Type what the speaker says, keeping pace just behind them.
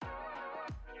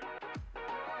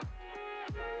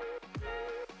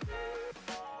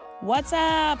What's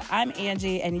up? I'm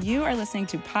Angie, and you are listening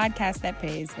to Podcast That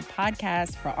Pays, the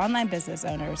podcast for online business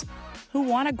owners who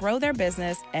want to grow their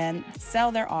business and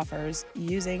sell their offers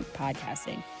using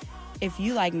podcasting. If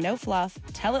you like no fluff,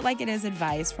 tell it like it is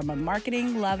advice from a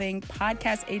marketing-loving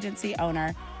podcast agency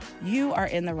owner, you are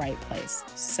in the right place.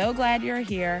 So glad you're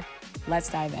here. Let's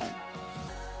dive in.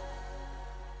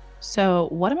 So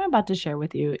what I'm about to share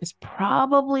with you is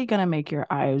probably going to make your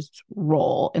eyes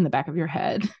roll in the back of your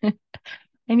head.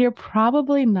 And you're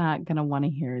probably not going to want to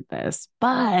hear this,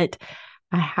 but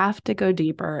I have to go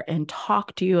deeper and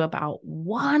talk to you about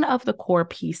one of the core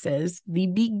pieces, the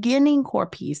beginning core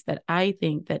piece that I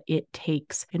think that it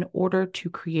takes in order to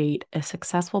create a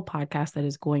successful podcast that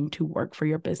is going to work for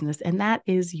your business. And that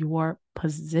is your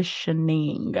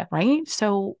positioning, right?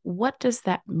 So what does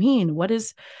that mean? What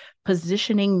does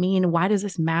positioning mean? Why does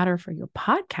this matter for your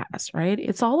podcast, right?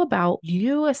 It's all about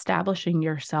you establishing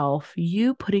yourself,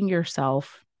 you putting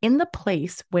yourself in the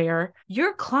place where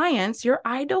your clients, your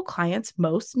ideal clients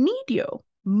most need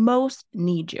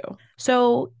you.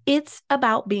 So it's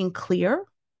about being clear.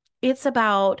 It's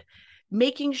about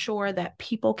making sure that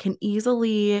people can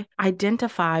easily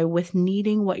identify with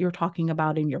needing what you're talking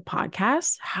about in your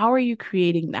podcast. How are you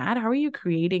creating that? How are you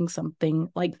creating something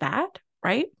like that,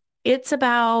 right? It's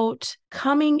about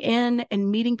coming in and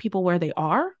meeting people where they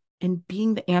are and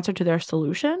being the answer to their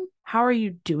solution. How are you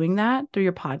doing that? Through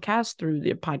your podcast, through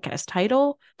your podcast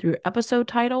title, through your episode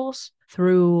titles,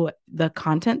 through the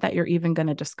content that you're even going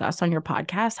to discuss on your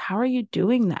podcast. How are you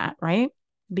doing that, right?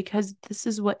 Because this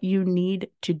is what you need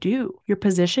to do. Your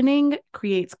positioning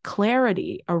creates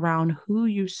clarity around who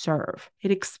you serve.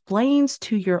 It explains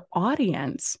to your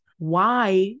audience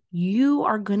why you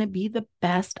are going to be the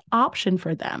best option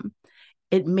for them.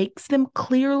 It makes them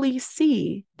clearly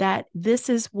see that this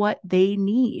is what they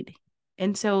need.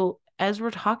 And so as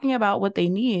we're talking about what they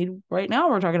need, right now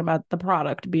we're talking about the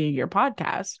product being your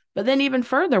podcast. But then even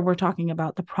further, we're talking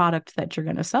about the product that you're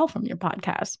going to sell from your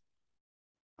podcast.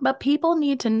 But people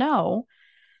need to know,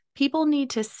 people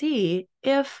need to see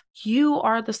if you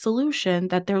are the solution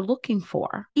that they're looking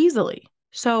for easily.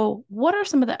 So what are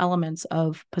some of the elements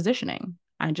of positioning?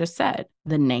 I just said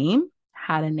the name,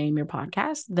 how to name your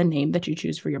podcast, the name that you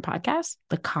choose for your podcast,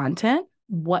 the content,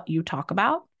 what you talk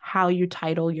about, how you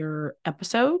title your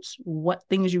episodes, what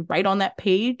things you write on that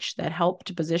page that help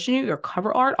to position you, your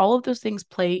cover art, all of those things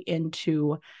play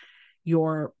into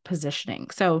your positioning.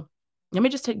 So let me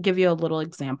just give you a little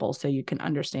example so you can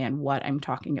understand what I'm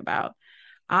talking about.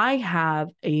 I have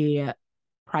a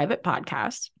private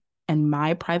podcast, and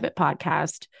my private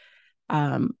podcast,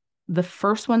 the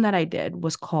first one that I did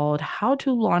was called How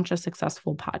to Launch a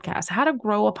Successful Podcast, How to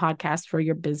Grow a Podcast for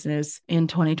Your Business in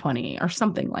 2020 or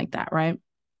something like that, right?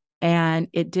 And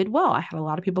it did well. I had a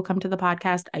lot of people come to the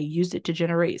podcast. I used it to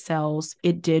generate sales.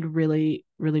 It did really,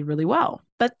 really, really well.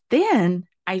 But then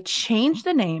I changed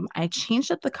the name. I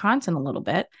changed up the content a little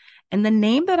bit. And the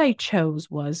name that I chose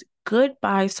was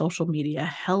Goodbye Social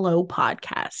Media, Hello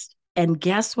Podcast. And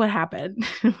guess what happened?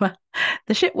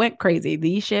 The shit went crazy.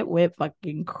 The shit went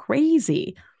fucking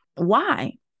crazy.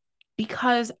 Why?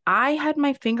 Because I had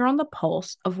my finger on the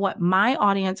pulse of what my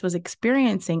audience was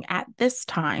experiencing at this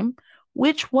time,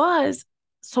 which was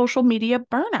social media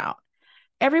burnout.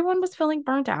 Everyone was feeling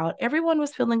burnt out. Everyone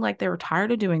was feeling like they were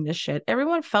tired of doing this shit.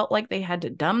 Everyone felt like they had to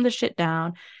dumb the shit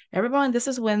down. Everyone, this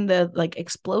is when the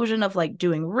explosion of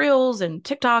doing reels and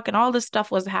TikTok and all this stuff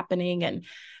was happening. And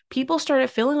people started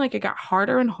feeling like it got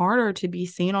harder and harder to be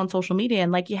seen on social media.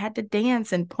 And you had to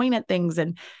dance and point at things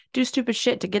and do stupid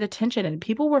shit to get attention. And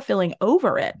people were feeling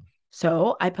over it.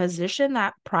 So I positioned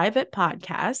that private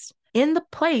podcast in the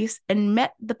place and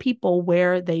met the people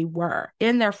where they were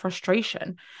in their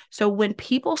frustration. So when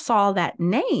people saw that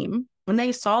name, when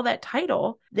they saw that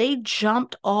title, they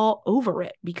jumped all over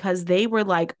it because they were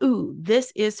like, ooh,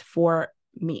 this is for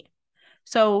me.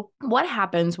 So what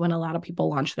happens when a lot of people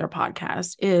launch their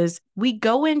podcast is we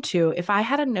go into, if I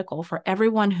had a nickel for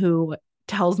everyone who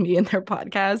tells me in their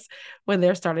podcast when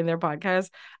they're starting their podcast,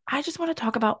 I just want to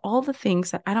talk about all the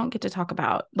things that I don't get to talk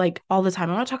about all the time.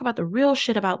 I want to talk about the real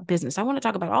shit about business. I want to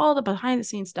talk about all the behind the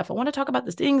scenes stuff. I want to talk about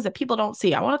the things that people don't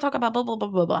see. I want to talk about blah, blah, blah,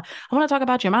 blah, blah. I want to talk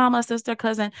about your mama, sister,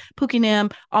 cousin, Pookie Nim,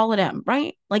 all of them,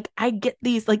 right? I get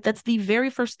these, that's the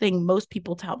very first thing most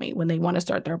people tell me when they want to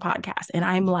start their podcast. And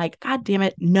I'm like, God damn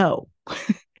it, no.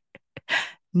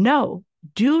 No.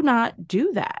 Do not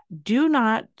do that. Do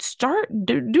not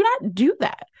do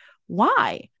that.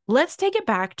 Why? Let's take it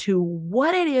back to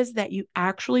what it is that you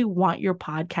actually want your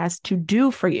podcast to do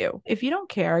for you. If you don't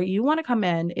care, you want to come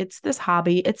in, it's this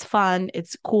hobby, it's fun,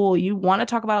 it's cool. You want to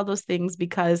talk about all those things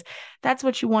because that's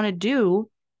what you want to do,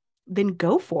 then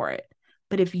go for it.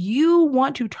 But if you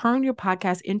want to turn your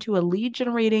podcast into a lead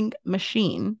generating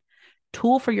machine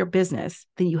tool for your business,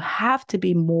 then you have to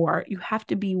be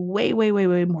way, way, way,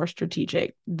 way more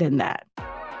strategic than that.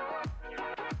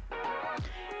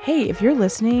 Hey, if you're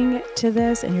listening to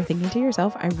this and you're thinking to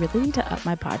yourself, I really need to up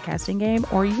my podcasting game,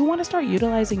 or you want to start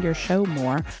utilizing your show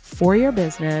more for your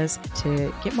business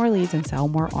to get more leads and sell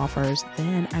more offers,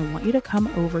 then I want you to come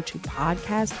over to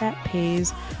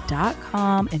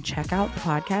podcastthatpays.com and check out the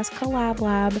Podcast Collab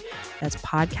Lab. That's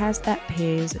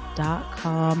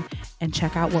podcastthatpays.com and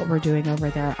check out what we're doing over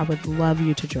there. I would love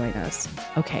you to join us.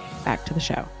 Okay, back to the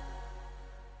show.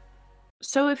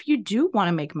 So if you do want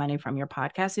to make money from your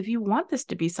podcast, if you want this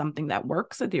to be something that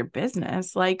works with your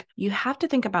business, like, you have to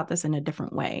think about this in a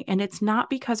different way. And it's not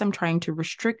because I'm trying to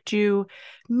restrict you,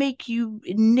 make you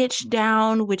niche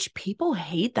down, which people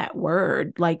hate that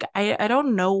word. Like, I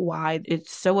don't know why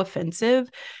it's so offensive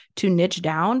to niche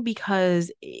down,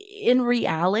 because in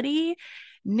reality,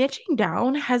 niching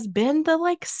down has been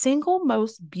the single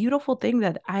most beautiful thing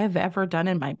that I have ever done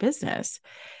in my business.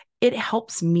 It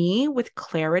helps me with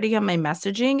clarity on my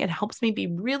messaging. It helps me be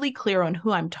really clear on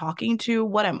who I'm talking to,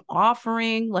 what I'm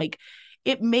offering. Like,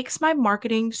 it makes my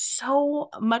marketing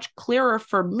so much clearer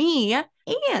for me,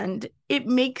 and it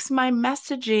makes my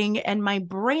messaging and my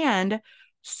brand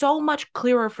so much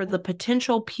clearer for the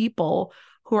potential people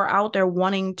who are out there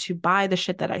wanting to buy the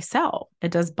shit that I sell.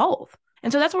 It does both.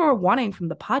 And so that's what we're wanting from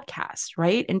the podcast,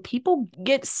 right? And people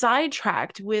get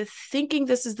sidetracked with thinking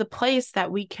this is the place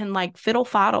that we can fiddle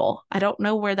faddle. I don't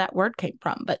know where that word came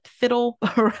from, but fiddle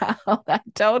around. I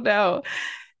don't know.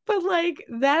 But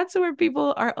that's where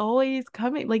people are always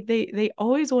coming. They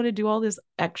always want to do all this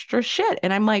extra shit.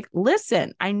 And I'm like,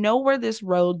 listen, I know where this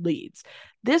road leads.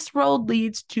 This road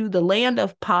leads to the land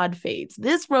of pod fades.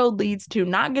 This road leads to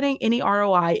not getting any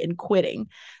ROI and quitting.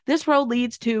 This road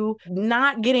leads to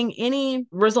not getting any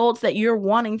results that you're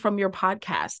wanting from your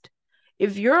podcast.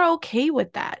 If you're okay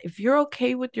with that, if you're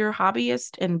okay with your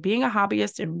hobbyist and being a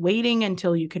hobbyist and waiting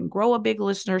until you can grow a big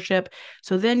listenership,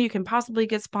 so then you can possibly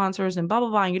get sponsors and blah, blah,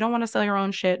 blah, and you don't want to sell your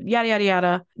own shit, yada, yada,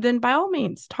 yada, then by all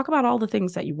means, talk about all the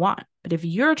things that you want. But if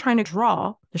you're trying to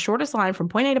draw the shortest line from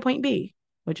point A to point B,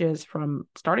 which is from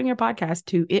starting your podcast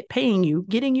to it paying you,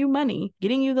 getting you money,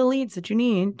 getting you the leads that you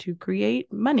need to create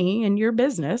money in your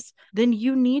business, then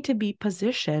you need to be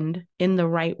positioned in the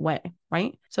right way,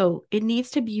 right? So it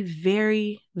needs to be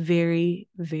very, very,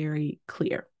 very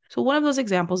clear. So one of those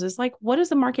examples is what is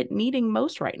the market needing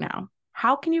most right now?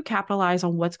 How can you capitalize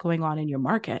on what's going on in your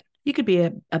market? You could be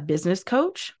a business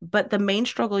coach, but the main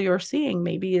struggle you're seeing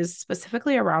maybe is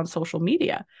specifically around social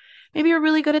media. Maybe you're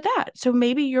really good at that. So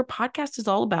maybe your podcast is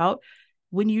all about,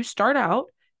 when you start out,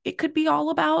 it could be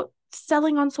all about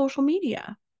selling on social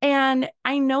media. And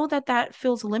I know that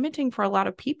feels limiting for a lot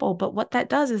of people, but what that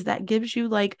does is that gives you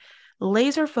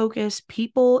laser focused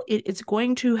people. It's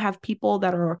going to have people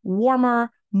that are warmer,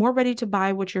 more ready to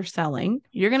buy what you're selling.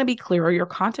 You're going to be clearer. Your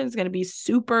content is going to be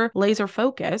super laser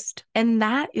focused. And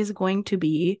that is going to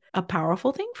be a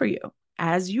powerful thing for you.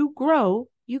 As you grow,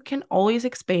 you can always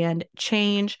expand,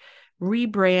 change,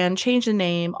 rebrand, change the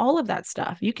name, all of that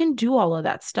stuff. You can do all of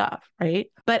that stuff, right?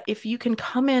 But if you can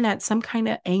come in at some kind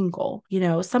of angle,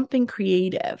 something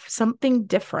creative, something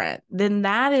different, then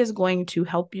that is going to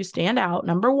help you stand out.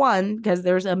 Number one, because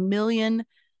there's a million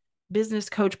business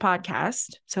coach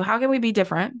podcasts. So how can we be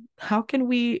different? How can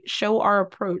we show our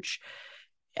approach?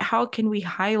 How can we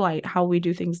highlight how we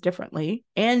do things differently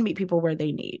and meet people where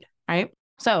they need, right?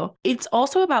 So it's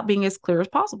also about being as clear as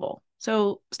possible.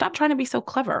 So stop trying to be so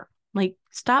clever.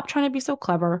 Stop trying to be so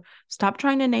clever. Stop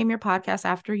trying to name your podcast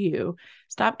after you.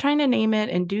 Stop trying to name it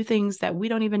and do things that we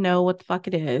don't even know what the fuck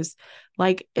it is.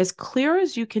 As clear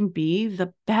as you can be,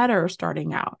 the better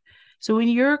starting out. So when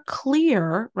you're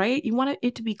clear, right, you want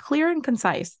it to be clear and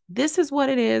concise. This is what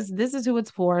it is. This is who it's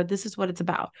for. This is what it's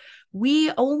about.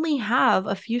 We only have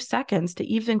a few seconds to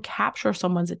even capture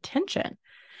someone's attention.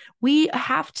 We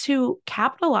have to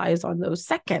capitalize on those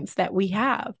seconds that we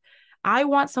have. I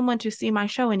want someone to see my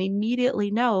show and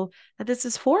immediately know that this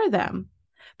is for them.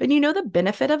 But the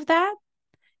benefit of that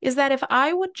is that if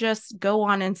I would just go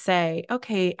on and say,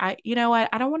 okay, I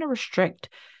don't want to restrict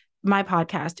my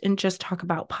podcast and just talk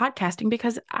about podcasting,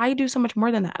 because I do so much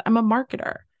more than that. I'm a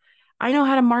marketer. I know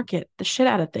how to market the shit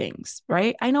out of things,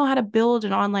 right? I know how to build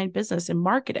an online business and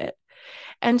market it.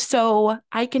 And so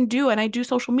I do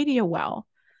social media well.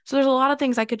 So there's a lot of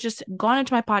things I could just gone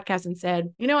into my podcast and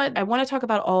said, you know what? I want to talk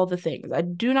about all the things. I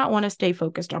do not want to stay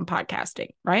focused on podcasting,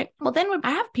 right? Well, then when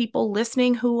I have people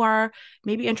listening who are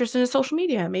maybe interested in social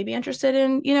media, maybe interested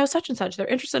in, such and such, they're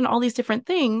interested in all these different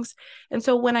things. And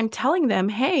so when I'm telling them,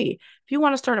 hey, if you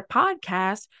want to start a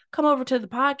podcast, come over to the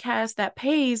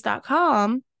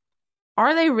podcastthatpays.com.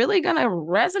 Are they really going to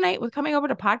resonate with coming over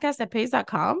to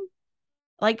podcastthatpays.com?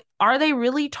 Like, are they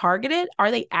really targeted?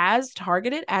 Are they as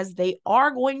targeted as they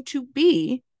are going to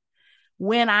be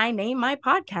when I name my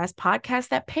podcast, Podcast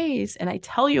That Pays, and I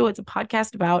tell you it's a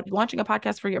podcast about launching a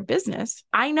podcast for your business?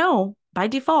 I know by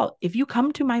default, if you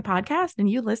come to my podcast and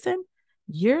you listen,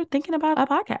 you're thinking about a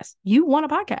podcast. You want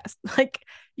a podcast. Like,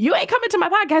 you ain't coming to my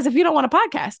podcast if you don't want a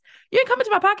podcast. You ain't coming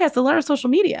to my podcast to learn social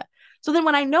media. So then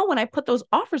when I put those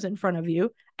offers in front of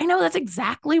you, I know that's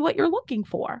exactly what you're looking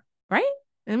for, right?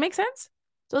 Does it make sense?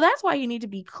 So that's why you need to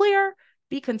be clear,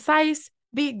 be concise,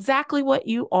 be exactly what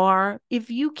you are. If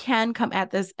you can come at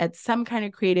this at some kind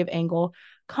of creative angle,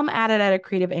 come at it at a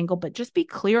creative angle, but just be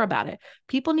clear about it.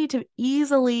 People need to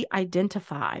easily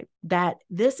identify that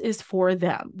this is for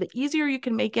them. The easier you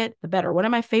can make it, the better. One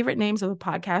of my favorite names of a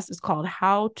podcast is called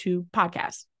How to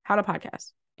Podcast.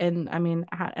 And I mean,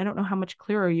 I don't know how much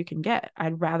clearer you can get.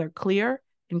 I'd rather clear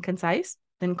and concise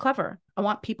than clever. I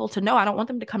want people to know. I don't want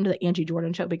them to come to the Angie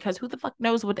Jordan Show, because who the fuck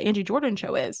knows what the Angie Jordan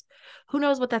Show is? Who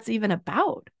knows what that's even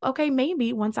about? Okay,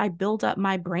 maybe once I build up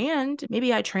my brand,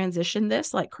 maybe I transition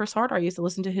this. Like Chris Harder, I used to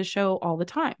listen to his show all the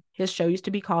time. His show used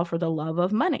to be called For the Love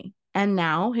of Money. And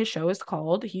now his show is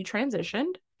called, he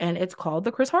transitioned, and it's called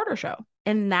The Chris Harder Show.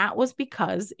 And that was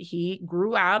because he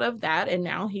grew out of that, and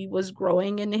now he was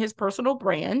growing in his personal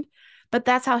brand. But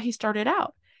that's how he started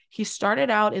out. He started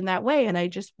out in that way. And I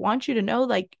just want you to know,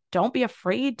 like, don't be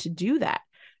afraid to do that.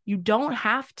 You don't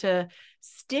have to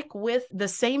stick with the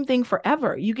same thing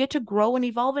forever. You get to grow and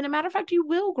evolve. And as a matter of fact, you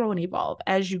will grow and evolve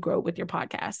as you grow with your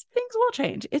podcast. Things will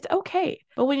change. It's okay.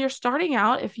 But when you're starting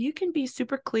out, if you can be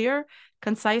super clear,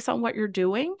 concise on what you're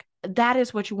doing, that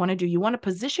is what you want to do. You want to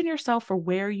position yourself for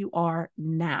where you are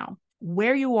now,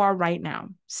 where you are right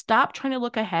now. Stop trying to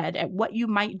look ahead at what you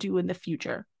might do in the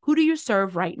future. Who do you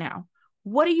serve right now?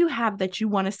 What do you have that you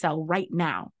want to sell right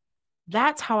now?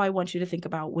 That's how I want you to think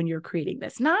about when you're creating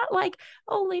this. Not like,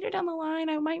 oh, later down the line,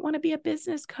 I might want to be a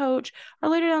business coach, or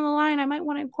later down the line, I might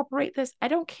want to incorporate this. I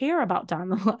don't care about down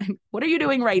the line. What are you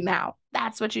doing right now?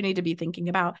 That's what you need to be thinking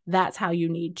about. That's how you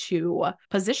need to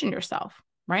position yourself,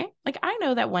 right? Like, I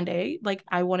know that one day, like,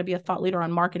 I want to be a thought leader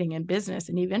on marketing and business,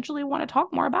 and eventually want to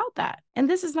talk more about that. And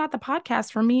this is not the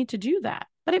podcast for me to do that,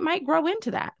 but it might grow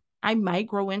into that. I might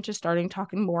grow into starting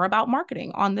talking more about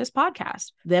marketing on this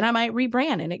podcast. Then I might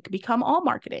rebrand and it become All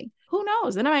Marketing. Who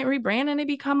knows? Then I might rebrand and it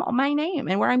become my name,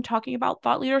 and where I'm talking about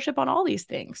thought leadership on all these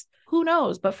things. Who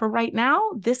knows? But for right now,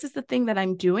 this is the thing that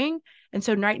I'm doing. And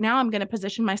so right now I'm going to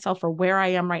position myself for where I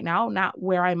am right now, not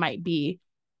where I might be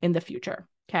in the future.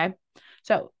 Okay.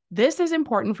 So this is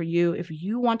important for you if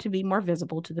you want to be more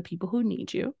visible to the people who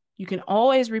need you. You can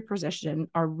always reposition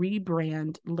or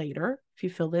rebrand later if you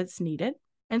feel that it's needed.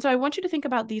 And so I want you to think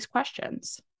about these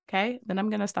questions, okay? Then I'm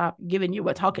going to stop giving you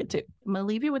a talking to. I'm going to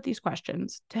leave you with these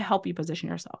questions to help you position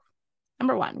yourself.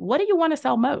 Number one, what do you want to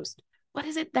sell most? What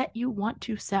is it that you want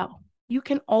to sell? You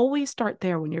can always start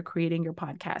there when you're creating your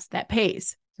podcast that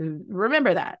pays. So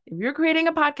remember that. If you're creating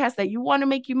a podcast that you want to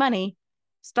make you money,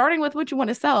 starting with what you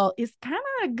want to sell is kind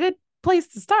of a good place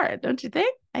to start, don't you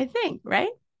think? I think,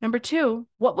 right? Number two,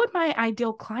 what would my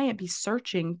ideal client be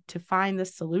searching to find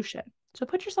this solution? So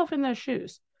put yourself in their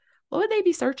shoes. What would they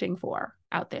be searching for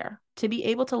out there to be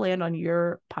able to land on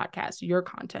your podcast, your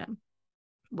content?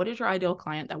 What is your ideal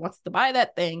client that wants to buy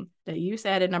that thing that you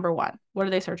said at number one? What are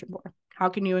they searching for? How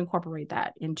can you incorporate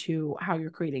that into how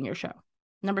you're creating your show?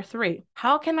 Number three,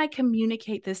 how can I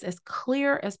communicate this as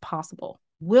clear as possible?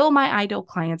 Will my ideal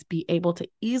clients be able to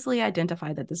easily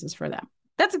identify that this is for them?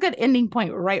 That's a good ending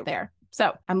point right there.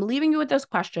 So I'm leaving you with those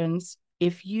questions.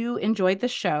 If you enjoyed the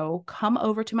show, come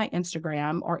over to my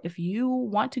Instagram, or if you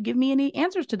want to give me any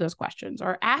answers to those questions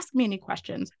or ask me any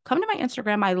questions, come to my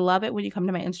Instagram. I love it when you come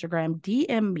to my Instagram,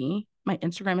 DM me. My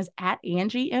Instagram is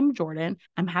 @AngieMJordan.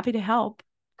 I'm happy to help.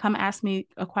 Come ask me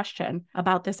a question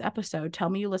about this episode. Tell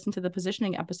me you listened to the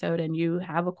positioning episode and you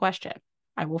have a question.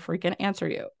 I will freaking answer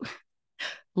you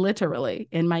literally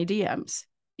in my DMs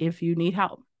if you need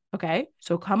help. Okay,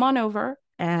 so come on over.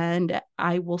 And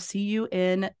I will see you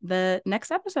in the next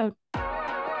episode.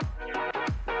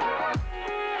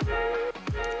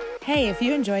 Hey, if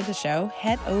you enjoyed the show,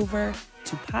 head over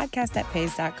to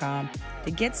podcastthatpays.com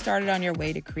to get started on your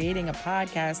way to creating a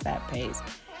podcast that pays.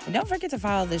 And don't forget to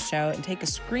follow this show and take a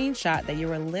screenshot that you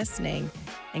were listening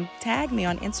and tag me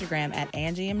on Instagram at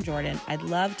Angie M. Jordan. I'd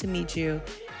love to meet you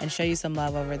and show you some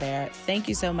love over there. Thank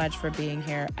you so much for being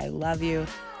here. I love you.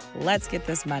 Let's get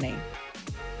this money.